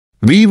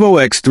Vivo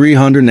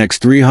X300 and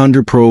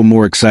X300 Pro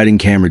more exciting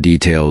camera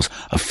details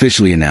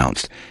officially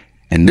announced.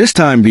 And this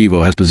time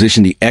Vivo has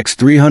positioned the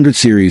X300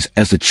 series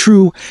as the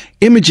true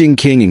imaging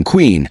king and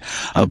queen,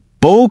 a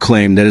bold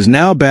claim that is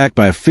now backed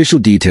by official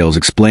details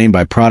explained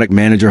by product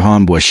manager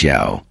Han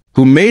Buxiao,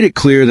 who made it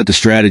clear that the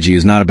strategy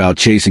is not about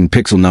chasing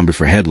pixel numbers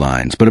for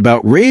headlines, but about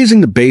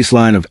raising the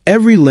baseline of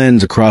every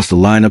lens across the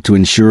lineup to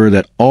ensure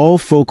that all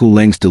focal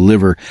lengths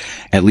deliver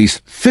at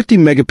least 50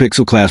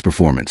 megapixel class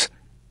performance,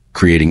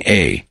 creating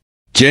a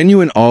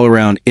genuine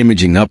all-around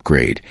imaging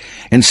upgrade.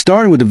 And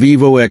starting with the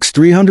Vivo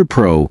X300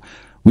 Pro,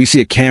 we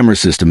see a camera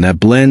system that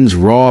blends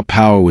raw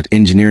power with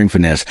engineering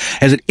finesse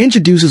as it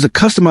introduces a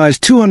customized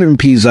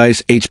 200MP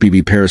Zeiss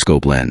HBB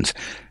periscope lens,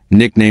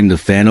 nicknamed the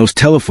Thanos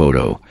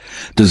Telephoto,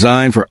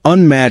 designed for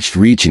unmatched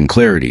reach and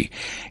clarity,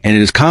 and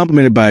it is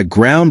complemented by a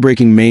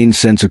groundbreaking main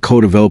sensor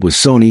co-developed with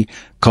Sony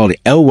called the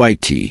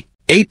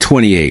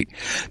LYT-828,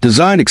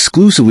 designed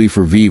exclusively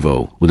for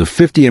Vivo with a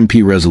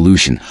 50MP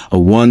resolution, a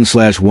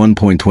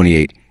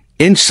 1/1.28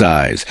 inch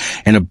size,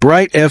 and a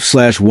bright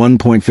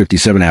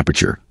f/1.57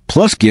 aperture,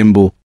 plus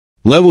gimbal,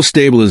 level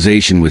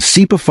stabilization with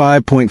SEPA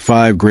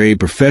 5.5 grade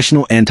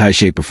professional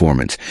anti-shake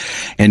performance,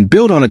 and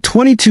built on a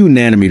 22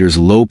 nanometers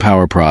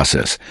low-power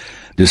process.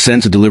 This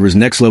sensor delivers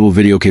next-level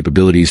video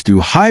capabilities through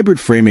hybrid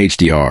frame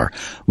HDR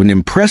with an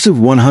impressive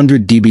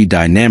 100 dB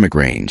dynamic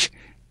range,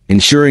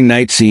 ensuring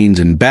night scenes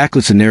and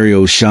backlit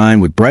scenarios shine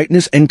with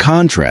brightness and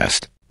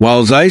contrast.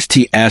 While Zeiss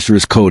T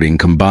asterisk coating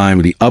combined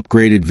with the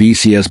upgraded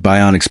VCS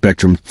Bionic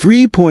Spectrum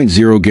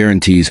 3.0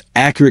 guarantees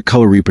accurate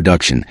color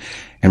reproduction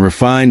and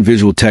refined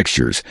visual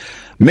textures,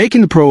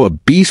 making the Pro a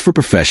beast for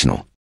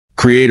professional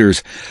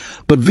creators.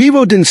 But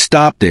Vivo didn't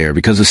stop there,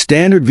 because the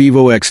standard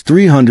Vivo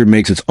X300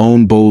 makes its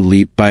own bold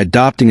leap by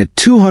adopting a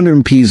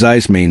 200MP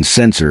Zeiss main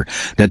sensor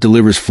that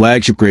delivers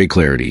flagship-grade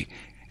clarity.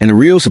 And the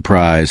real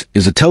surprise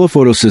is the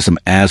telephoto system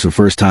as for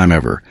first time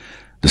ever.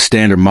 The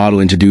standard model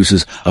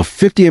introduces a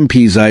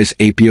 50MP Zeiss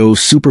APO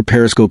Super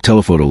Periscope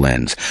telephoto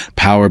lens,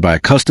 powered by a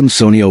custom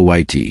Sony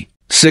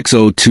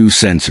LYT-602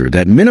 sensor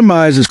that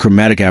minimizes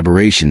chromatic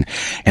aberration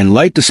and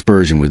light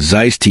dispersion with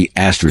Zeiss T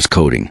asterisk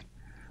coating,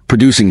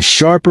 producing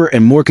sharper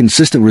and more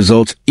consistent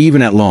results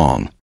even at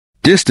long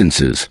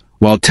distances,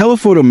 while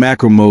telephoto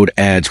macro mode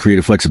adds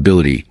creative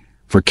flexibility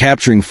for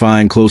capturing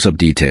fine close-up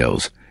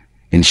details,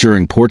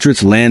 ensuring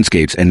portraits,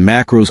 landscapes, and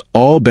macros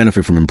all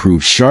benefit from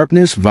improved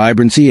sharpness,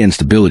 vibrancy, and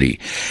stability.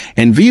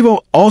 And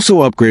Vivo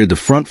also upgraded the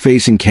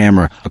front-facing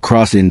camera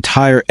across the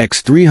entire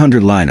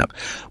X300 lineup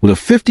with a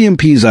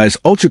 50MP Zeiss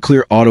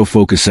ultra-clear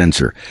autofocus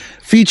sensor,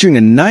 featuring a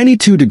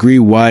 92-degree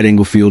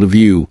wide-angle field of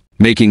view,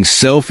 making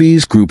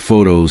selfies, group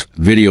photos,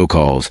 video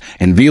calls,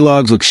 and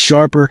vlogs look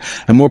sharper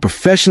and more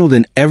professional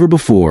than ever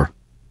before,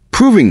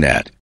 proving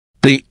that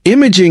the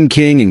imaging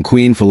king and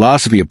queen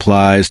philosophy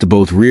applies to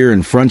both rear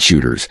and front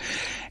shooters.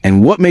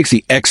 And what makes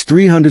the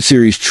X300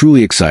 series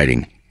truly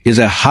exciting is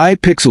that high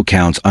pixel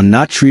counts are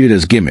not treated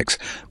as gimmicks,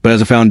 but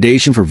as a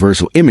foundation for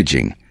versatile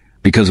imaging,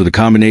 because of the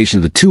combination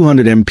of the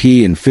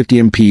 200MP and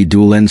 50MP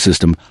dual lens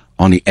system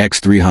on the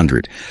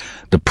X300.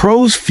 The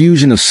Pro's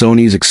fusion of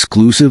Sony's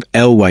exclusive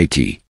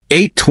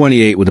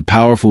LYT-828 with a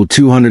powerful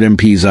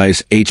 200MP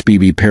Zeiss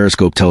HBB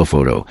periscope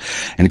telephoto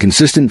and a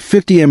consistent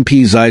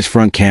 50MP Zeiss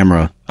front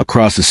camera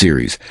across the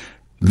series.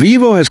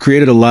 Vivo has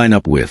created a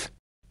lineup with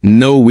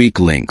no weak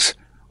links,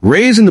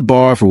 raising the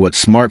bar for what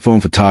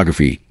smartphone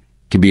photography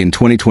can be in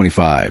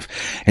 2025.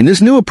 And this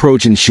new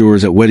approach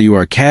ensures that whether you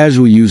are a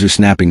casual user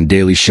snapping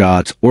daily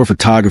shots or a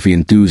photography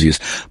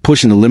enthusiast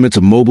pushing the limits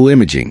of mobile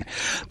imaging,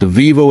 the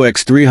Vivo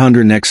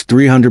X300 and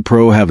X300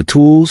 Pro have the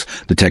tools,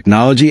 the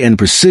technology, and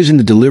precision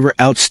to deliver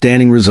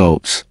outstanding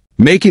results,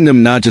 making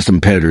them not just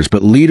competitors,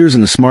 but leaders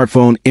in the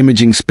smartphone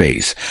imaging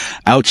space,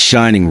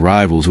 outshining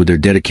rivals with their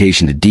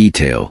dedication to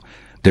detail,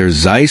 their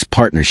Zeiss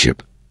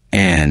partnership,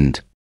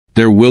 and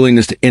their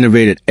willingness to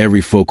innovate at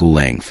every focal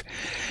length.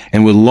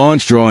 And with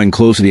launch drawing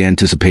close to the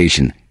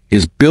anticipation,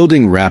 is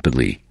building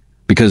rapidly,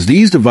 because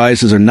these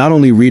devices are not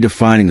only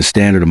redefining the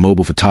standard of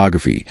mobile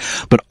photography,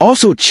 but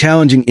also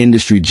challenging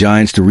industry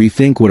giants to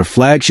rethink what a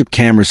flagship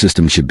camera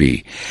system should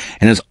be.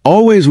 And as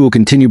always, we'll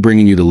continue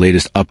bringing you the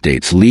latest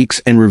updates,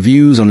 leaks, and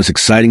reviews on this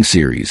exciting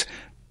series,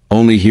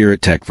 only here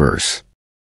at TechVerse.